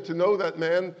thing, get to know that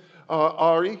man,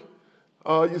 Ari.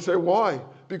 You say, why?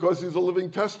 Because he's a living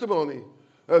testimony.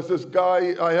 As this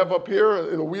guy I have up here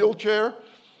in a wheelchair,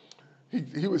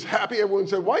 he was happy. Everyone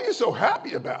said, why are you so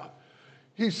happy about?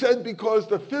 He said, because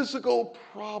the physical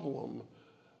problem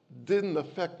didn't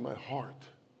affect my heart.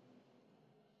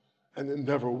 And it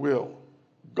never will.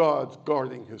 God's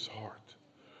guarding his heart.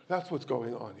 That's what's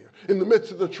going on here. In the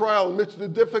midst of the trial, in the midst of the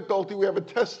difficulty, we have a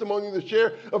testimony to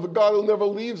share of a God who never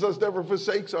leaves us, never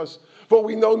forsakes us. For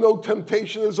we know no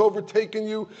temptation has overtaken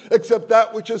you except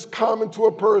that which is common to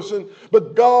a person.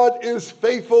 But God is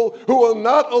faithful, who will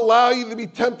not allow you to be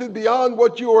tempted beyond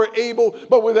what you are able,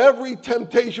 but with every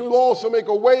temptation will also make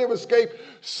a way of escape,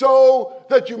 so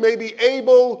that you may be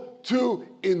able to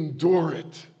endure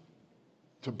it,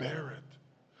 to bear it,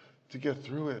 to get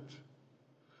through it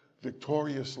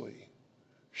victoriously,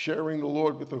 sharing the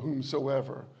Lord with the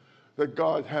whomsoever that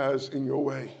God has in your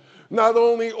way. Not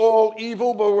only all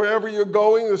evil, but wherever you're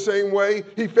going the same way,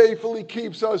 he faithfully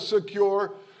keeps us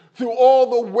secure. Through all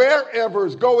the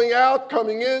wherevers, going out,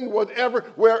 coming in, whatever,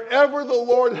 wherever the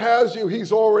Lord has you,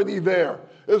 he's already there.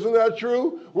 Isn't that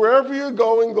true? Wherever you're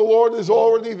going, the Lord is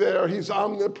already there. He's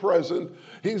omnipresent.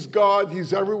 He's God.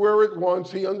 He's everywhere at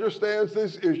once. He understands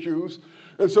these issues.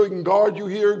 And so he can guard you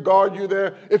here, guard you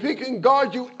there. If he can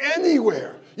guard you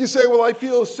anywhere, you say, well, I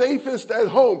feel safest at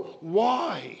home.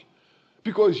 Why?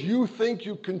 Because you think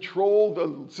you control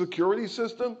the security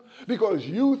system? Because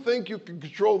you think you can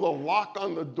control the lock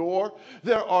on the door?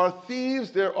 There are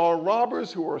thieves, there are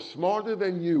robbers who are smarter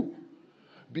than you.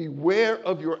 Beware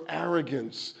of your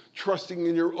arrogance, trusting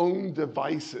in your own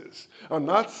devices. I'm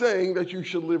not saying that you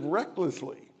should live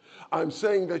recklessly. I'm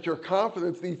saying that your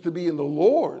confidence needs to be in the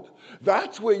Lord.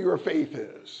 That's where your faith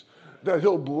is. That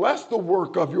he'll bless the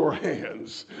work of your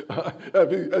hands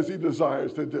as he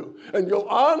desires to do. And you'll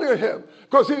honor him.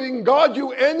 Because if he can guard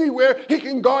you anywhere, he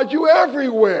can guard you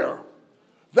everywhere.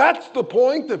 That's the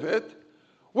point of it.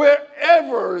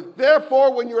 Wherever,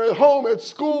 therefore, when you're at home, at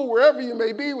school, wherever you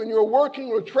may be, when you're working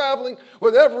or traveling,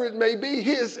 whatever it may be,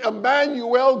 he is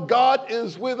Emmanuel. God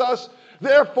is with us.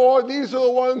 Therefore, these are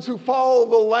the ones who follow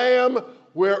the Lamb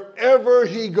wherever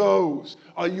he goes.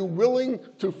 Are you willing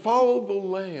to follow the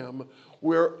Lamb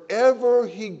wherever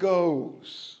he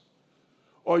goes?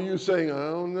 Or are you saying, I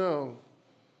don't know.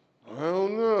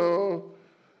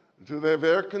 Do they have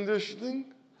air conditioning?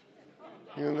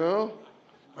 You know?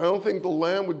 I don't think the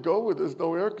Lamb would go where there's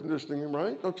no air conditioning,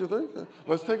 right? Don't you think?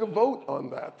 Let's take a vote on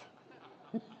that.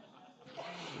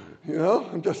 You know,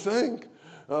 I'm just saying.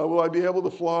 Will I be able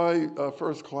to fly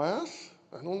first class?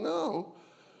 I don't know.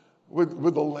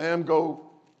 Would the Lamb go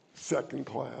second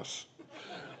class?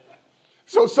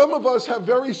 So some of us have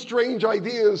very strange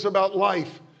ideas about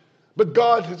life, but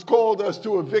God has called us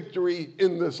to a victory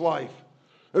in this life.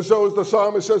 And so as the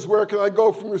psalmist says, where can I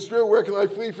go from your spirit? Where can I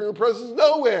flee from your presence?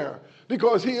 Nowhere,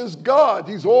 because he is God.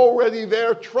 He's already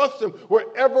there. Trust him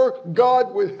wherever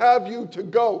God would have you to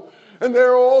go. And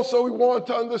there also we want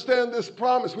to understand this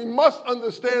promise. We must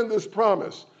understand this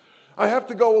promise. I have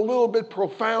to go a little bit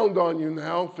profound on you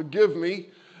now. Forgive me.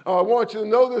 I want you to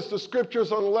notice the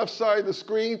scriptures on the left side of the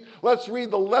screen. Let's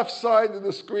read the left side of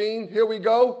the screen. Here we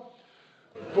go.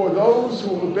 For those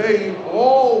who obey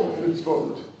all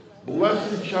mitzvot,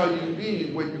 blessed shall you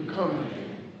be when you come,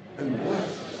 and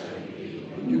blessed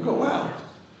when you go out.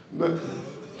 But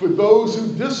for those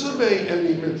who disobey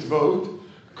any mitzvot,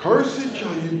 cursed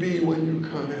shall you be when you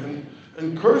come in,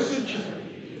 and cursed shall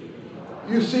you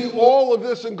be. You see, all of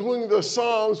this, including the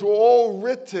Psalms, were all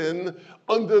written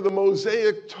under the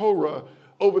Mosaic Torah,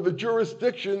 over the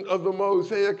jurisdiction of the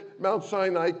Mosaic Mount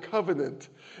Sinai covenant.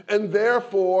 And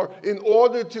therefore, in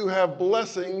order to have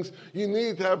blessings, you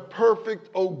need to have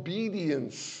perfect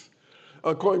obedience.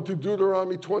 According to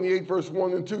Deuteronomy 28, verse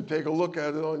 1 and 2. Take a look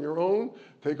at it on your own.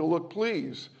 Take a look,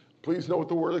 please. Please know what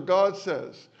the Word of God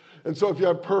says. And so if you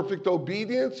have perfect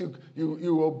obedience,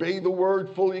 you obey the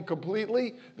word fully,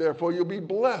 completely, therefore you'll be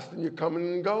blessed and you're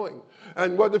coming and going.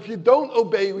 And what if you don't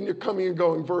obey when you're coming and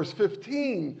going? Verse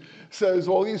 15 says,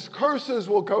 all these curses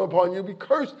will come upon you. Be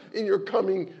cursed in your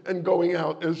coming and going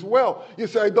out as well. You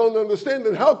say, I don't understand.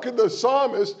 Then how could the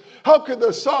psalmist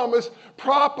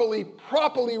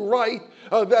properly write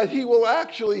that he will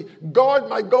actually guard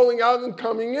my going out and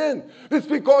coming in? It's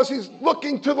because he's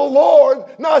looking to the Lord,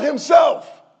 not himself.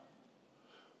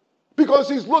 Because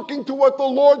he's looking to what the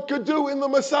Lord could do in the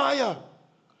Messiah.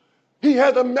 He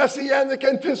had a messianic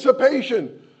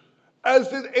anticipation. As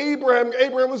did Abraham.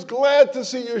 Abraham was glad to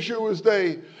see Yeshua's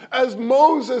day. As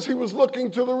Moses, he was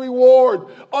looking to the reward.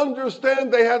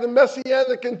 Understand, they had a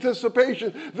messianic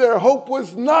anticipation. Their hope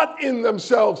was not in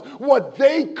themselves, what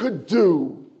they could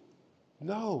do.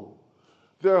 No.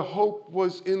 Their hope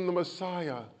was in the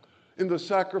Messiah, in the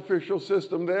sacrificial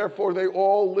system. Therefore, they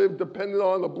all lived dependent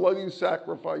on the bloody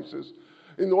sacrifices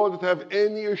in order to have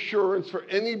any assurance for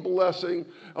any blessing,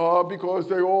 because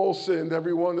they all sinned.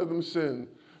 Every one of them sinned.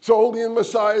 So only in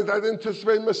Messiah, that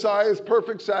anticipated Messiah's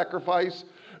perfect sacrifice,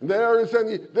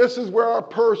 this is where our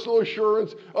personal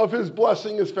assurance of his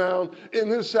blessing is found, in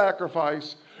his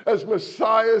sacrifice. As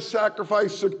Messiah's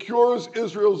sacrifice secures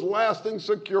Israel's lasting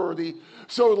security,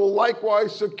 so it'll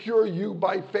likewise secure you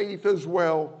by faith as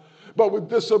well. But with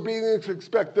disobedience,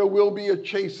 expect there will be a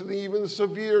chastening, even a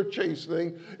severe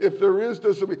chastening, if there is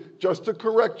disobedience, just to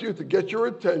correct you, to get your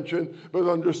attention,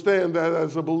 but understand that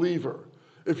as a believer.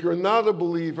 If you're not a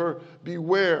believer,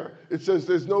 beware. It says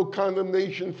there's no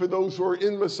condemnation for those who are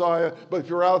in Messiah, but if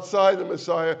you're outside the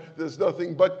Messiah, there's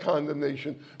nothing but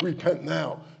condemnation. Repent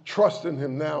now. Trust in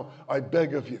him now, I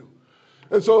beg of you.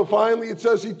 And so finally it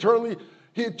says he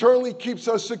eternally keeps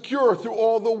us secure through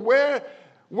all the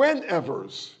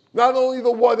whenevers. Not only the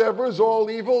whatevers,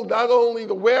 all evil, not only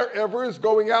the wherevers,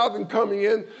 going out and coming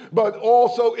in, but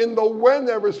also in the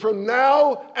whenevers, from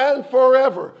now and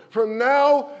forever. From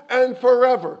now and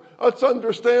forever. Let's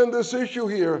understand this issue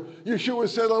here. Yeshua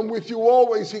said, I'm with you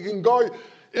always. He can guard.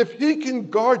 If he can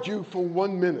guard you for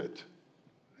 1 minute,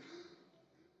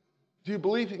 do you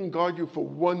believe he can guard you for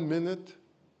 1 minute?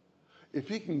 If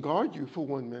he can guard you for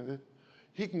 1 minute,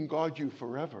 he can guard you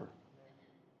forever.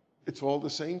 It's all the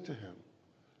same to him.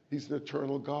 He's an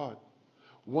eternal God.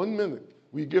 1 minute.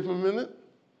 Will you give him a minute?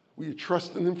 Will you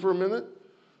trust in him for a minute?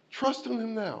 Trust in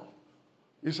him now.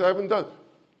 You say, I haven't done.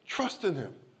 Trust in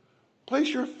him. Place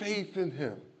your faith in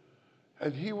him.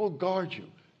 And he will guard you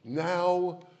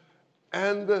now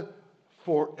and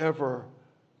forever.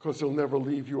 Because he'll never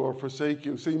leave you or forsake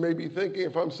you. So you may be thinking,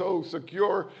 if I'm so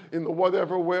secure in the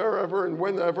whatever, wherever, and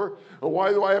whenever,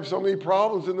 why do I have so many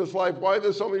problems in this life? Why are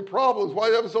there so many problems? Why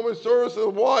do I have so much service?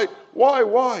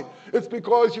 Why? It's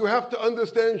because you have to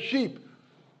understand sheep.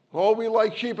 All we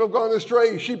like sheep have gone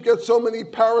astray. Sheep get so many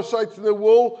parasites in the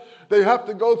wool, they have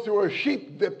to go through a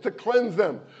sheep dip to cleanse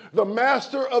them. The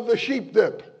master of the sheep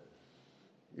dip.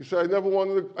 You say, I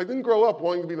didn't grow up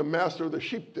wanting to be the master of the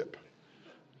sheep dip.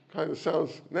 Kind of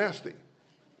sounds nasty.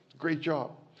 Great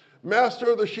job.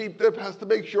 Master of the sheep dip has to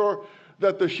make sure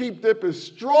that the sheep dip is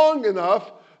strong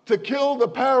enough to kill the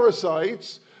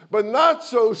parasites, but not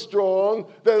so strong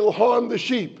that it'll harm the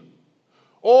sheep.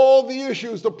 All the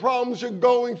issues, the problems you're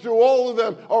going through, all of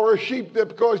them are a sheep dip,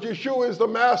 because Yeshua is the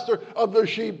master of the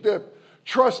sheep dip.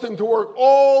 Trust him to work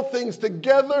all things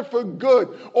together for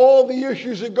good. All the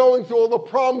issues you're going through, all the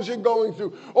problems you're going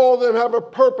through, all of them have a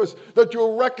purpose, that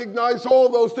you'll recognize all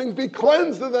those things. Be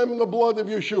cleansed of them in the blood of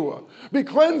Yeshua. Be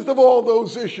cleansed of all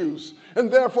those issues.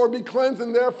 And therefore be cleansed,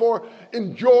 and therefore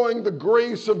enjoying the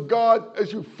grace of God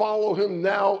as you follow him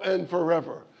now and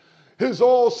forever. His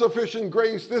all-sufficient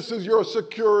grace, this is your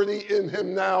security in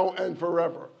him now and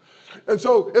forever. And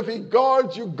so if he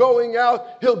guards you going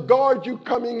out, he'll guard you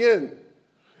coming in.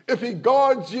 If he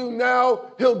guards you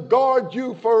now, he'll guard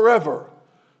you forever.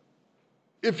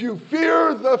 If you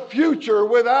fear the future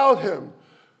without him,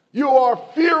 you are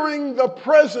fearing the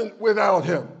present without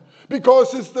him.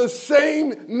 because it's the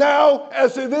same now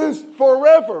as it is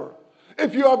forever.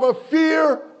 If you have a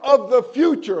fear of the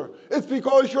future, it's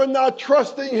because you're not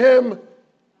trusting him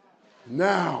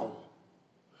now.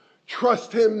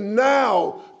 Trust him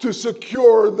now to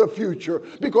secure the future,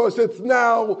 because it's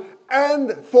now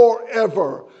and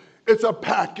forever. It's a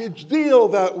package deal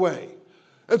that way.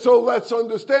 And so let's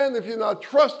understand, if you're not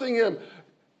trusting him,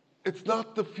 it's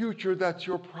not the future that's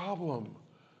your problem.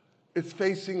 It's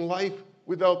facing life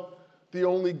without the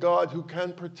only God who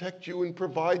can protect you and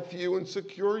provide for you and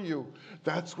secure you.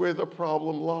 That's where the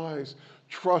problem lies.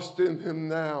 Trust in him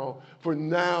now, for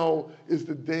now is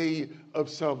the day of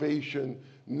salvation.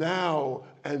 Now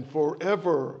and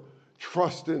forever,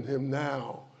 trust in him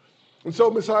now. And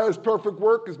so Messiah's perfect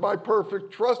work is my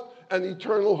perfect trust and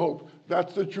eternal hope.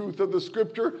 That's the truth of the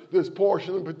scripture, this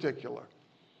portion in particular.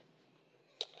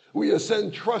 We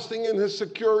ascend trusting in his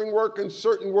securing work and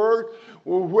certain word.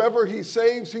 Whoever he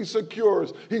saves, he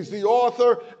secures. He's the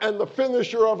author and the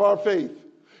finisher of our faith.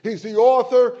 He's the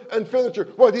author and finisher.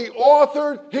 What he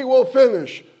authored, he will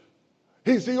finish.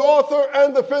 He's the author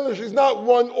and the finisher. He's not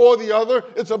one or the other.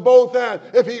 It's a both and.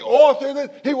 If he authored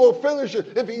it, he will finish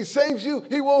it. If he saves you,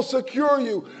 he will secure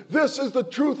you. This is the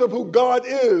truth of who God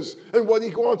is and what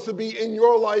he wants to be in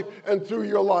your life and through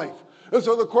your life. And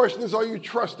so the question is, are you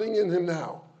trusting in him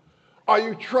now? Are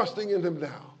you trusting in him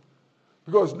now?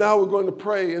 Because now we're going to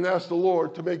pray and ask the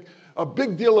Lord to make a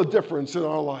big deal of difference in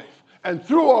our life and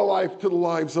through our life to the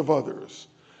lives of others.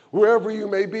 Wherever you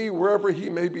may be, wherever he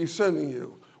may be sending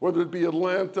you, whether it be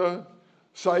Atlanta,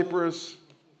 Cyprus,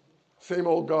 same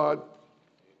old God,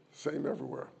 same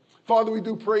everywhere. Father, we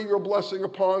do pray your blessing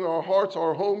upon our hearts,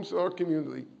 our homes, and our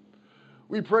community.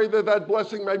 We pray that that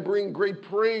blessing may bring great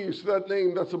praise to that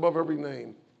name that's above every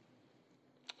name.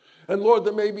 And Lord,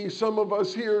 there may be some of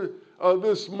us here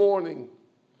this morning,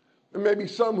 and maybe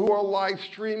some who are live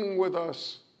streaming with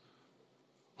us,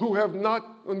 who have not,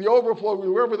 in the overflow,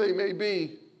 wherever they may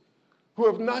be, who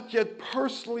have not yet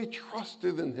personally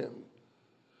trusted in him.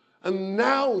 And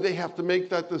now they have to make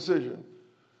that decision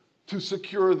to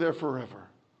secure their forever,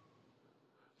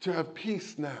 to have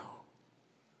peace now,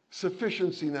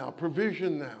 sufficiency now,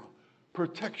 provision now,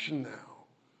 protection now,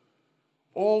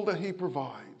 all that he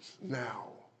provides now.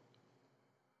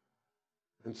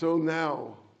 And so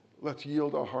now, let's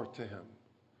yield our heart to him.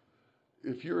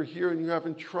 If you're here and you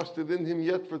haven't trusted in him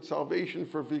yet for salvation,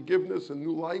 for forgiveness and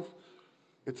new life,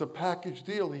 it's a package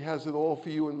deal. He has it all for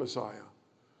you in Messiah.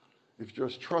 If you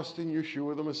just trust in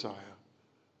Yeshua the Messiah.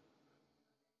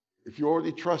 If you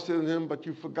already trusted in him, but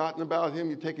you've forgotten about him,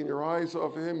 you've taken your eyes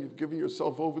off of him, you've given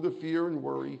yourself over to fear and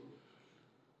worry,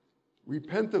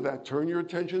 repent of that. Turn your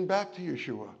attention back to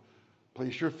Yeshua.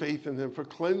 Place your faith in him for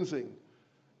cleansing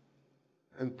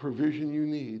and provision you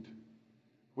need.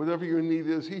 Whatever your need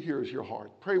is, he hears your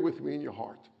heart. Pray with me in your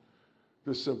heart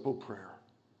this simple prayer.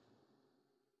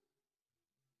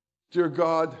 Dear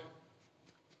God,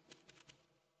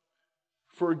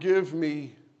 forgive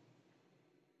me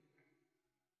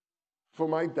for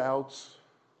my doubts.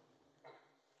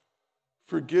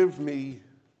 Forgive me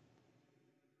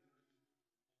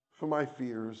for my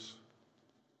fears.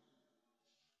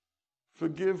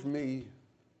 Forgive me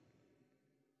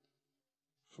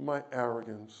for my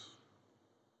arrogance.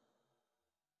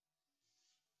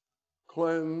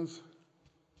 Cleanse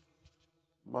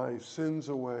my sins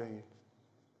away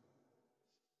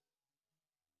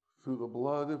through the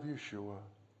blood of Yeshua.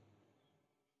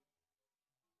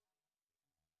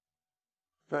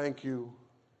 Thank you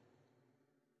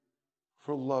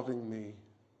for loving me.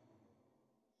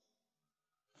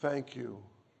 Thank you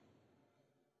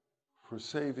for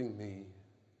saving me.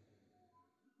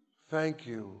 Thank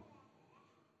you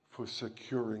for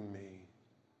securing me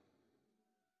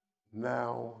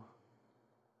now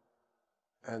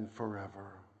and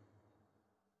forever.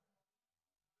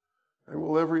 And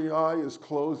while every eye is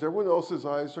closed, everyone else's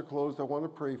eyes are closed, I want to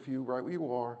pray for you right where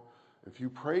you are. If you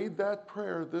prayed that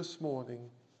prayer this morning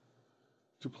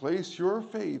to place your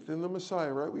faith in the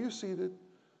Messiah, right where you're seated,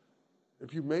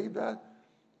 if you made that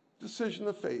decision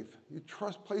of faith, you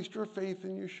placed your faith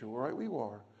in Yeshua right where you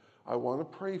are, I want to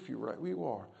pray for you right where you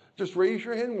are. Just raise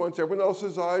your hand once. Everyone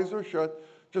else's eyes are shut.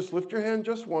 Just lift your hand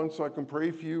just once so I can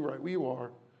pray for you right where you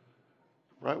are.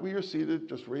 Right where you're seated,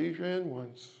 just raise your hand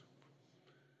once.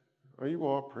 There you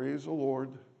are. Praise the Lord.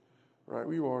 Right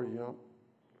where you are. Yep.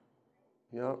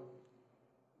 Yep.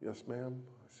 Yes, ma'am.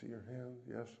 I see your hand.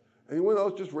 Yes. Anyone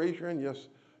else? Just raise your hand. Yes.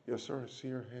 Yes, sir. I see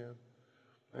your hand.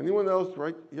 Anyone else?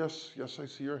 Right? Yes. Yes, I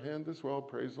see your hand as well.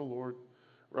 Praise the Lord.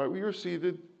 Right where you're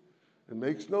seated. It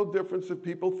makes no difference if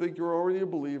people think you're already a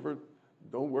believer.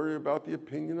 Don't worry about the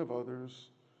opinion of others.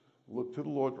 Look to the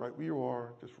Lord right where you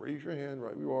are. Just raise your hand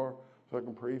right where you are so I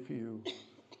can pray for you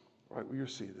right where you're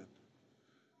seated.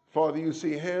 Father, you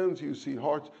see hands, you see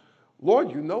hearts.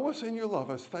 Lord, you know us and you love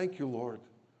us. Thank you, Lord.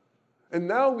 And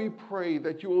now we pray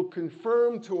that you will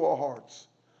confirm to our hearts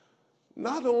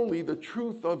not only the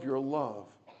truth of your love,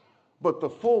 but the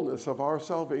fullness of our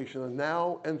salvation, a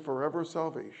now and forever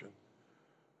salvation.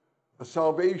 A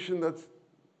salvation that's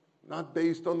not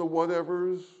based on the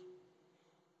whatevers,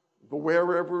 the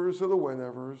wherevers or the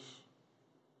whenevers,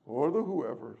 or the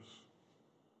whoevers,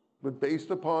 but based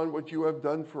upon what you have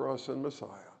done for us in Messiah.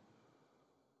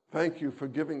 Thank you for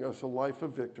giving us a life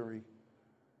of victory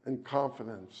and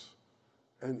confidence.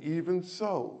 And even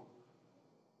so,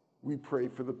 we pray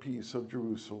for the peace of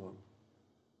Jerusalem.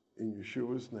 In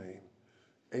Yeshua's name,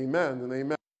 amen and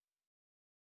amen.